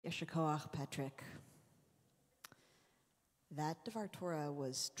Yesher Koach, Patrick. That Devar Torah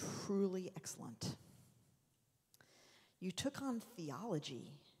was truly excellent. You took on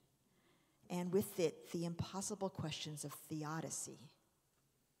theology, and with it, the impossible questions of theodicy.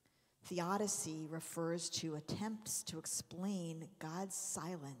 Theodicy refers to attempts to explain God's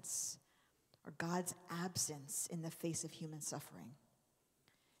silence or God's absence in the face of human suffering.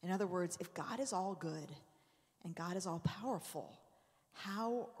 In other words, if God is all good and God is all powerful,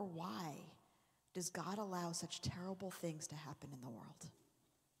 how or why does God allow such terrible things to happen in the world?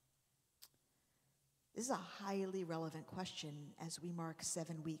 This is a highly relevant question as we mark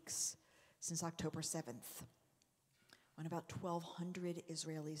 7 weeks since October 7th, when about 1,200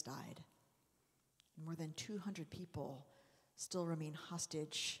 Israelis died. And more than 200 people still remain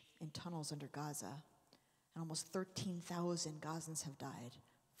hostage in tunnels under Gaza. And almost 13,000 Gazans have died,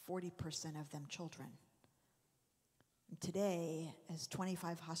 40% of them children. And today, as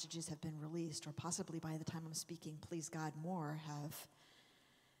 25 hostages have been released, or possibly by the time I'm speaking, please God, more have,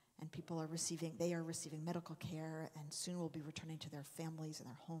 and people are receiving medical care and soon will be returning to their families and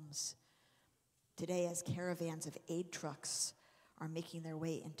their homes. Today, as caravans of aid trucks are making their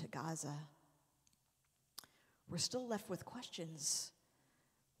way into Gaza, we're still left with questions.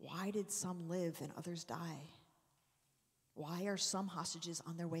 Why did some live and others die? Why are some hostages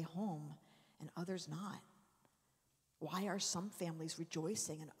on their way home and others not? Why are some families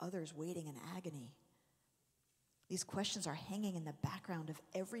rejoicing and others waiting in agony? These questions are hanging in the background of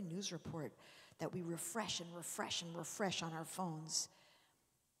every news report that we refresh and refresh and refresh on our phones.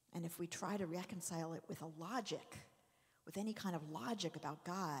 And if we try to reconcile it with with any kind of logic about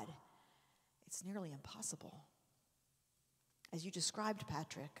God, it's nearly impossible. As you described,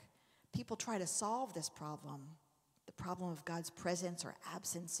 Patrick, people try to solve this problem, the problem of God's presence or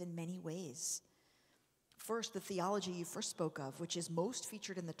absence, in many ways. First, the theology you first spoke of, which is most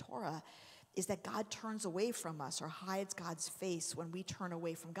featured in the Torah, is that God turns away from us or hides God's face when we turn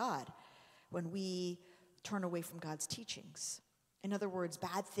away from God, when we turn away from God's teachings. In other words,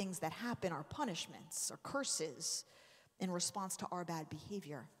 bad things that happen are punishments or curses in response to our bad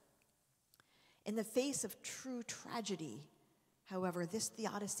behavior. In the face of true tragedy, however, this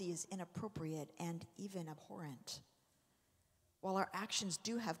theodicy is inappropriate and even abhorrent. While our actions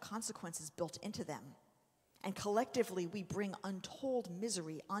do have consequences built into them, and collectively we bring untold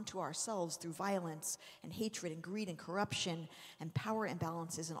misery onto ourselves through violence and hatred and greed and corruption and power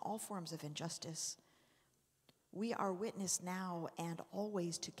imbalances and all forms of injustice, we are witness now and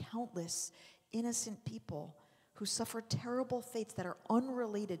always to countless innocent people who suffer terrible fates that are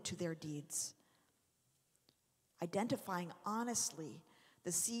unrelated to their deeds. Identifying honestly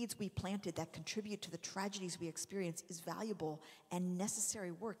the seeds we planted that contribute to the tragedies we experience is valuable and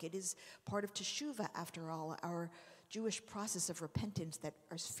necessary work. It is part of Teshuvah, after all, our Jewish process of repentance that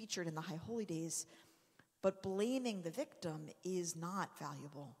is featured in the High Holy Days. But blaming the victim is not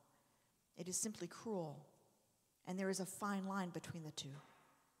valuable. It is simply cruel. And there is a fine line between the two.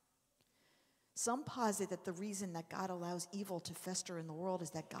 Some posit that the reason that God allows evil to fester in the world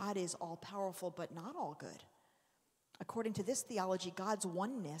is that God is all-powerful but not all good. According to this theology, God's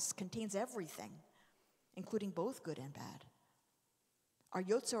oneness contains everything, including both good and bad. Our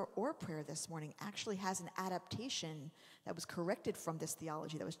Yotzer Or prayer this morning actually has an adaptation that was corrected from this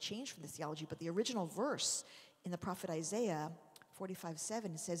theology, that was changed from this theology, but the original verse in the prophet Isaiah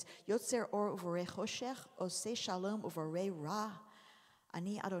 45:7 says, Yotzer Or uvarei choshech, oseh shalom uvarei ra,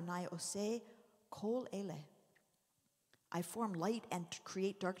 ani Adonai oseh kol ele. I form light and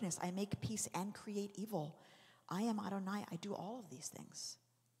create darkness. I make peace and create evil. I am Adonai, I do all of these things.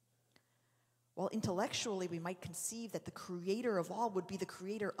 While intellectually we might conceive that the creator of all would be the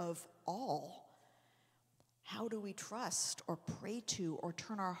creator of all, how do we trust or pray to or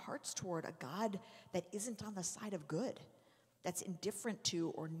turn our hearts toward a God that isn't on the side of good, that's indifferent to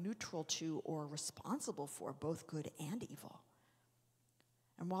or neutral to or responsible for both good and evil?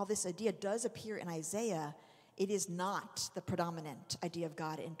 And while this idea does appear in Isaiah, it is not the predominant idea of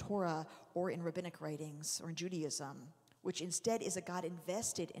God in Torah or in rabbinic writings or in Judaism, which instead is a God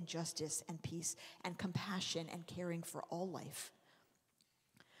invested in justice and peace and compassion and caring for all life.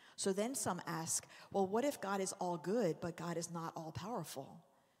 So then some ask, well, what if God is all good, but God is not all powerful?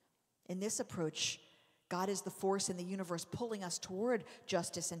 In this approach, God is the force in the universe pulling us toward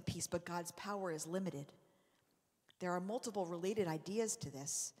justice and peace, but God's power is limited. There are multiple related ideas to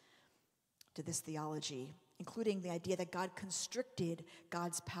this theology, including the idea that God constricted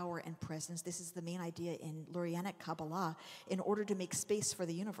God's power and presence. This is the main idea in Lurianic Kabbalah, in order to make space for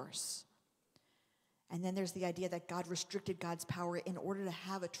the universe. And then there's the idea that God restricted God's power in order to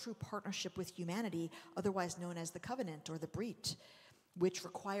have a true partnership with humanity, otherwise known as the covenant or the brit, which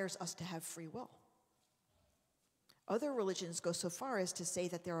requires us to have free will. Other religions go so far as to say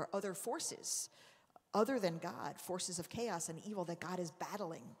that there are other forces other than God, forces of chaos and evil that God is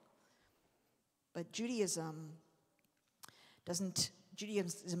battling. But Judaism's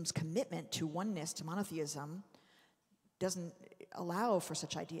commitment to oneness, to monotheism, doesn't allow for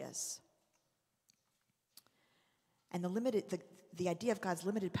such ideas. And the idea of God's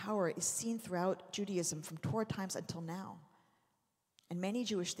limited power is seen throughout Judaism from Torah times until now. And many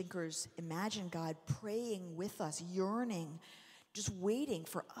Jewish thinkers imagine God praying with us, yearning, just waiting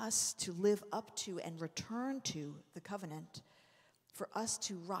for us to live up to and return to the covenant, for us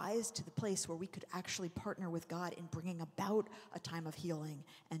to rise to the place where we could actually partner with God in bringing about a time of healing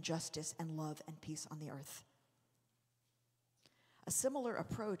and justice and love and peace on the earth. A similar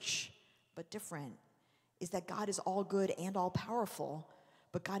approach, but different, is that God is all good and all powerful,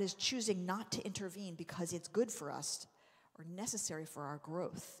 but God is choosing not to intervene because it's good for us or necessary for our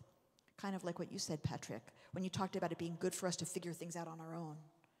growth. Kind of like what you said, Patrick, when you talked about it being good for us to figure things out on our own.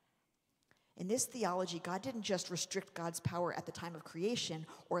 In this theology, God didn't just restrict God's power at the time of creation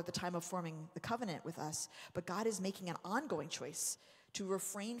or at the time of forming the covenant with us, but God is making an ongoing choice to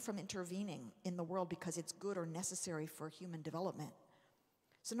refrain from intervening in the world because it's good or necessary for human development.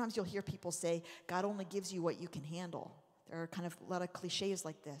 Sometimes you'll hear people say, God only gives you what you can handle. There are kind of a lot of cliches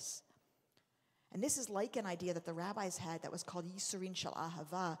like this. And this is like an idea that the rabbis had that was called Yisurin Shel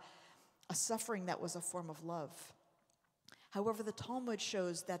Ahava, a suffering that was a form of love. However, the Talmud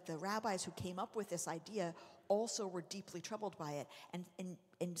shows that the rabbis who came up with this idea also were deeply troubled by it, and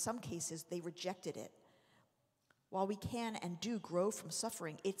in some cases, they rejected it. While we can and do grow from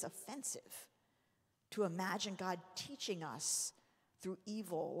suffering, it's offensive to imagine God teaching us through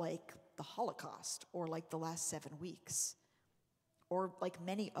evil like the Holocaust or like the last 7 weeks or like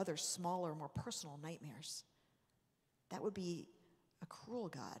many other smaller, more personal nightmares. That would be a cruel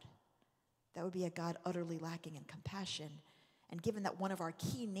God. That would be a God utterly lacking in compassion. And given that one of our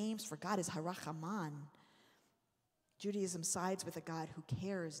key names for God is Harachaman, Judaism sides with a God who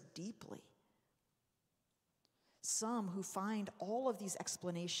cares deeply. Some who find all of these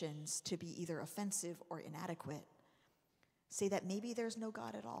explanations to be either offensive or inadequate say that maybe there's no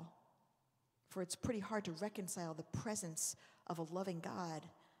God at all, for it's pretty hard to reconcile the presence of a loving God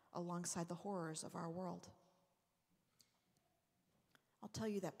alongside the horrors of our world. I'll tell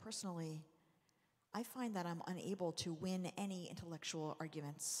you that personally, I find that I'm unable to win any intellectual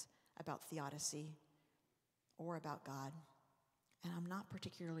arguments about theodicy or about God, and I'm not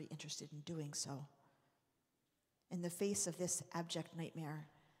particularly interested in doing so. In the face of this abject nightmare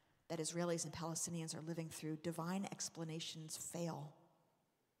that Israelis and Palestinians are living through, divine explanations fail.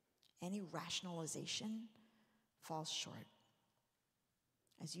 Any rationalization falls short.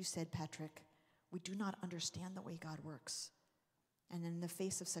 As you said, Patrick, we do not understand the way God works. And in the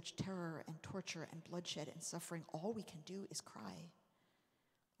face of such terror and torture and bloodshed and suffering, all we can do is cry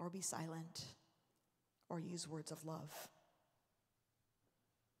or be silent or use words of love.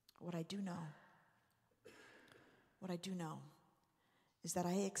 What I do know is that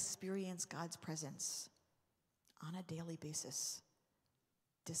I experience God's presence on a daily basis,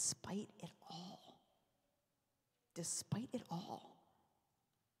 despite it all. Despite it all.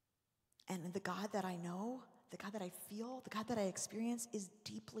 And the God that I know, the God that I feel, the God that I experience is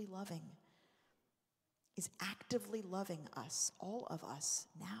deeply loving, is actively loving us, all of us,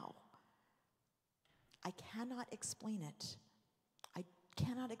 now. I cannot explain it. I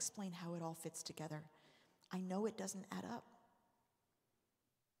cannot explain how it all fits together. I know it doesn't add up.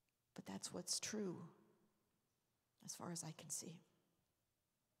 But that's what's true, as far as I can see.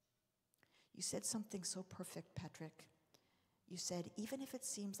 You said something so perfect, Patrick. You said, even if it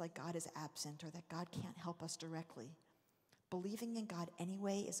seems like God is absent or that God can't help us directly, believing in God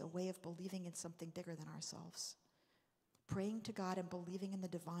anyway is a way of believing in something bigger than ourselves. Praying to God and believing in the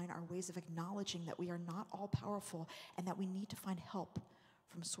divine are ways of acknowledging that we are not all powerful and that we need to find help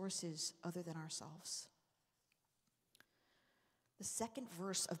from sources other than ourselves. The second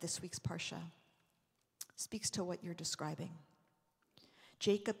verse of this week's Parsha speaks to what you're describing.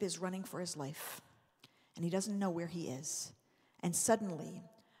 Jacob is running for his life, and he doesn't know where he is. And suddenly,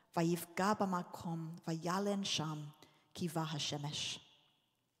 Vayifga b'makom vayalen sham kiva hashemesh.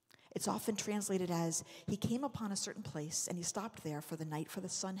 It's often translated as, he came upon a certain place, and he stopped there for the night, for the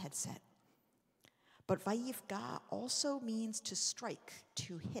sun had set. But Vayifga also means to strike,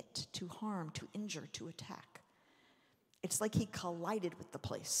 to hit, to harm, to injure, to attack. It's like he collided with the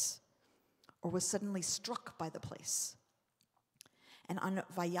place or was suddenly struck by the place. And on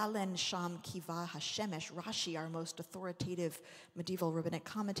Vayalen Sham Kiva Hashemesh, Rashi, our most authoritative medieval rabbinic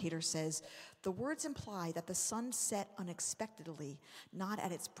commentator, says, the words imply that the sun set unexpectedly, not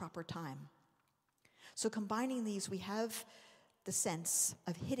at its proper time. So combining these, we have the sense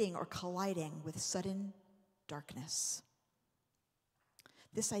of hitting or colliding with sudden darkness.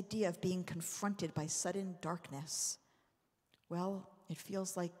 This idea of being confronted by sudden darkness, well, it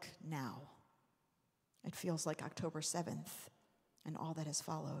feels like now. It feels like October 7th and all that has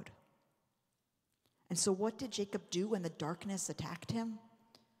followed. And so what did Jacob do when the darkness attacked him?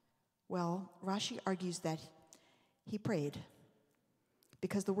 Well, Rashi argues that he prayed,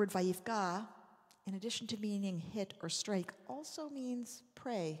 because the word vayifga, in addition to meaning hit or strike, also means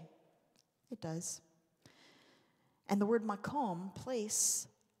pray. It does. And the word makom, place,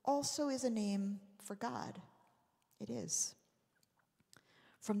 also is a name for God. It is.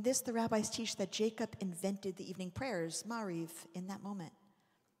 From this, the rabbis teach that Jacob invented the evening prayers, Mariv, in that moment,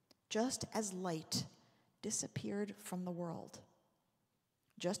 just as light disappeared from the world,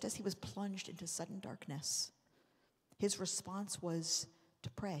 just as he was plunged into sudden darkness. His response was to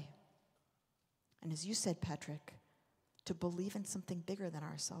pray. And as you said, Patrick, to believe in something bigger than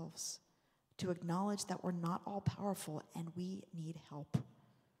ourselves, to acknowledge that we're not all powerful and we need help.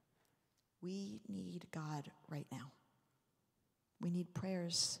 We need God right now. We need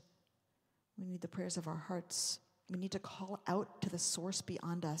prayers. We need the prayers of our hearts. We need to call out to the source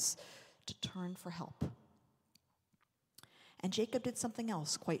beyond us to turn for help. And Jacob did something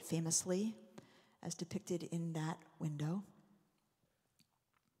else quite famously, as depicted in that window.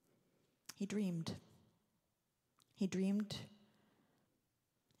 He dreamed. He dreamed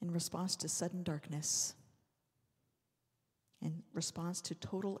in response to sudden darkness, in response to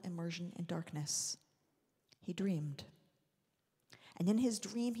total immersion in darkness. He dreamed. And in his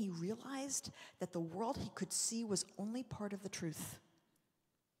dream, he realized that the world he could see was only part of the truth.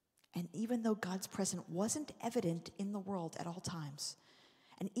 And even though God's presence wasn't evident in the world at all times,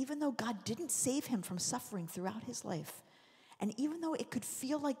 and even though God didn't save him from suffering throughout his life, and even though it could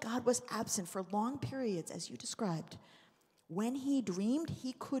feel like God was absent for long periods, as you described, when he dreamed,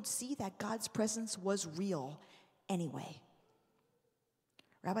 he could see that God's presence was real anyway.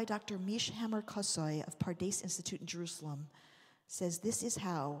 Rabbi Dr. Mish Hammer Kosoy of Pardes Institute in Jerusalem says this is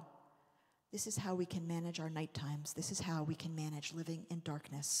how we can manage our night times. This is how we can manage living in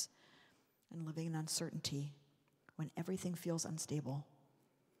darkness and living in uncertainty when everything feels unstable.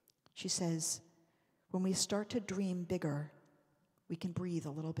 She says, when we start to dream bigger, we can breathe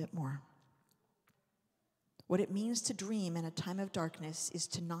a little bit more. What it means to dream in a time of darkness is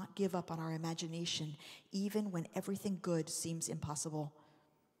to not give up on our imagination, even when everything good seems impossible,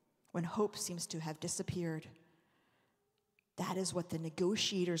 when hope seems to have disappeared. That is what the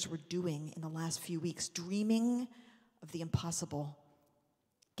negotiators were doing in the last few weeks, dreaming of the impossible.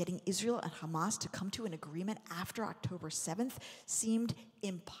 Getting Israel and Hamas to come to an agreement after October 7th seemed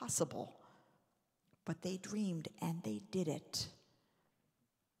impossible. But they dreamed and they did it.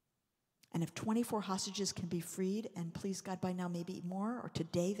 And if 24 hostages can be freed, and please God, by now maybe more, or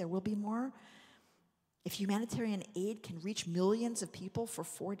today there will be more, if humanitarian aid can reach millions of people for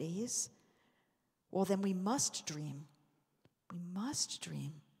 4 days, well, then we must dream. We must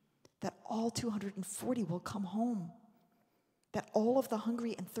dream that all 240 will come home, that all of the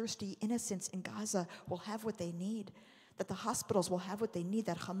hungry and thirsty innocents in Gaza will have what they need, that the hospitals will have what they need,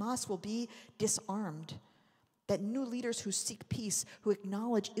 that Hamas will be disarmed, that new leaders who seek peace, who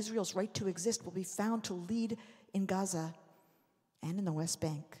acknowledge Israel's right to exist, will be found to lead in Gaza and in the West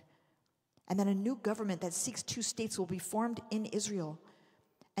Bank, and that a new government that seeks 2 states will be formed in Israel,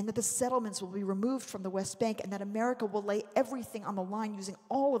 and that the settlements will be removed from the West Bank, and that America will lay everything on the line using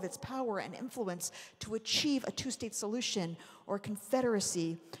all of its power and influence to achieve a 2-state solution or a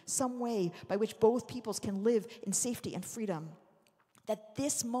confederacy, some way by which both peoples can live in safety and freedom. That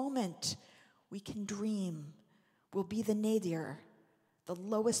this moment we can dream will be the nadir, the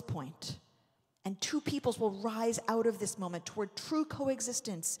lowest point, and 2 peoples will rise out of this moment toward true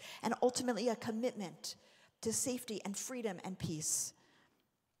coexistence and ultimately a commitment to safety and freedom and peace.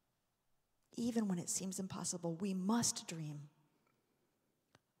 Even when it seems impossible, we must dream.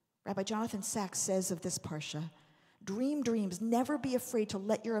 Rabbi Jonathan Sachs says of this parsha, dream dreams, never be afraid to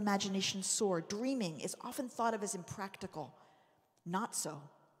let your imagination soar. Dreaming is often thought of as impractical. Not so.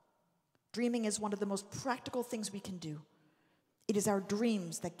 Dreaming is one of the most practical things we can do. It is our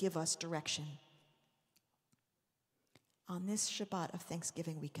dreams that give us direction. On this Shabbat of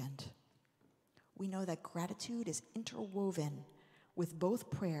Thanksgiving weekend, we know that gratitude is interwoven with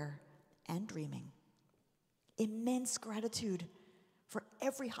both prayer and dreaming. Immense gratitude for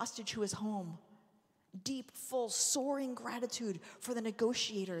every hostage who is home Deep, full, soaring gratitude for the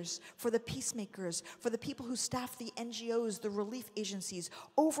negotiators, for the peacemakers, for the people who staff the NGOs, the relief agencies.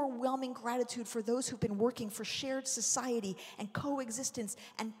 Overwhelming gratitude for those who've been working for shared society and coexistence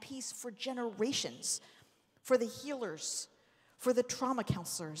and peace for generations. For the healers, for the trauma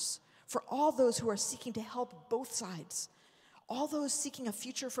counselors, for all those who are seeking to help both sides. All those seeking a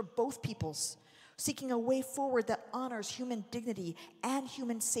future for both peoples, seeking a way forward that honors human dignity and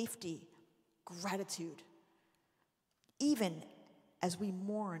human safety. Gratitude. Even as we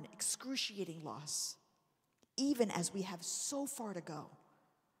mourn excruciating loss, even as we have so far to go,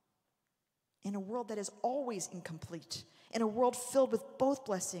 in a world that is always incomplete, in a world filled with both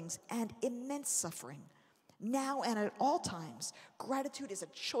blessings and immense suffering, now and at all times, gratitude is a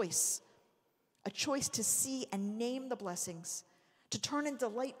choice to see and name the blessings, to turn in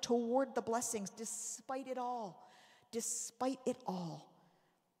delight toward the blessings despite it all.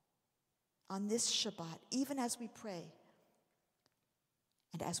 On this Shabbat, even as we pray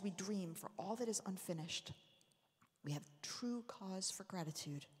and as we dream for all that is unfinished, we have true cause for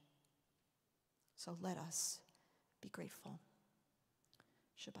gratitude. So let us be grateful.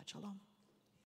 Shabbat Shalom.